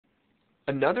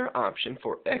Another option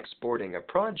for exporting a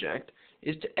project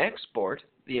is to export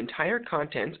the entire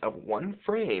contents of one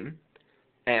frame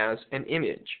as an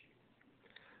image.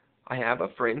 I have a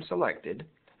frame selected,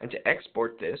 and to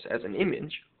export this as an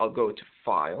image, I'll go to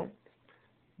File,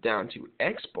 down to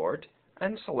Export,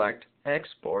 and select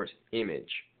Export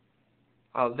Image.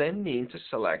 I'll then need to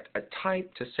select a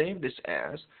type to save this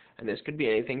as, and this could be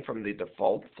anything from the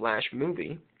default Flash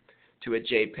movie to a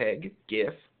JPEG,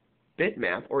 GIF,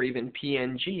 bitmap, or even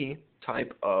PNG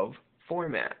type of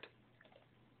format.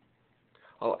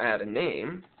 I'll add a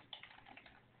name,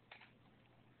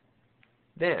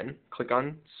 then click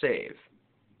on Save.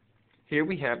 Here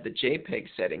we have the JPEG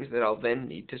settings that I'll then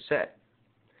need to set.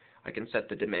 I can set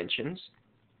the dimensions,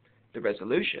 the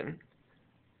resolution.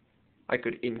 I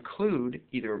could include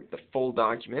either the full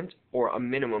document or a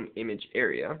minimum image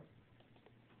area,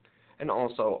 and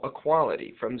also a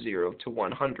quality from 0 to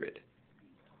 100.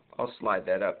 I'll slide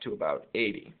that up to about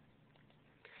 80.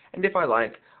 And if I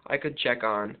like, I could check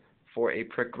on for a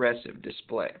progressive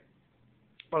display.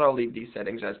 But I'll leave these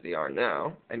settings as they are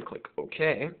now and click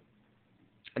OK.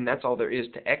 And that's all there is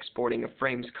to exporting a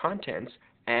frame's contents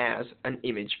as an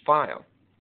image file.